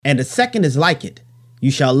And the second is like it.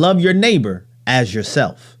 You shall love your neighbor as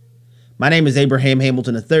yourself. My name is Abraham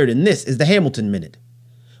Hamilton III, and this is the Hamilton Minute.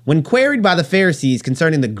 When queried by the Pharisees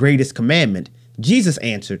concerning the greatest commandment, Jesus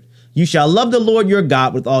answered, "You shall love the Lord your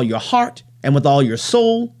God with all your heart, and with all your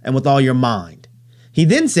soul, and with all your mind." He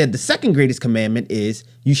then said the second greatest commandment is,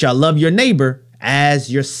 "You shall love your neighbor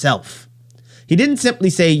as yourself." He didn't simply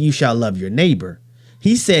say, "You shall love your neighbor."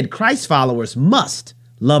 He said Christ followers must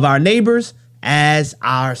love our neighbors as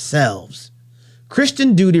ourselves.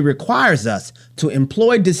 Christian duty requires us to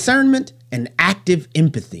employ discernment and active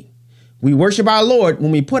empathy. We worship our Lord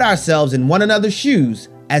when we put ourselves in one another's shoes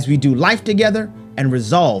as we do life together and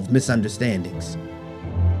resolve misunderstandings.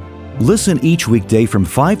 Listen each weekday from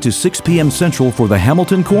 5 to 6 p.m. Central for the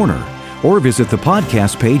Hamilton Corner, or visit the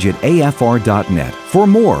podcast page at afr.net for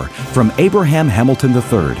more from Abraham Hamilton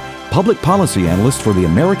III, Public Policy Analyst for the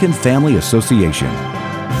American Family Association.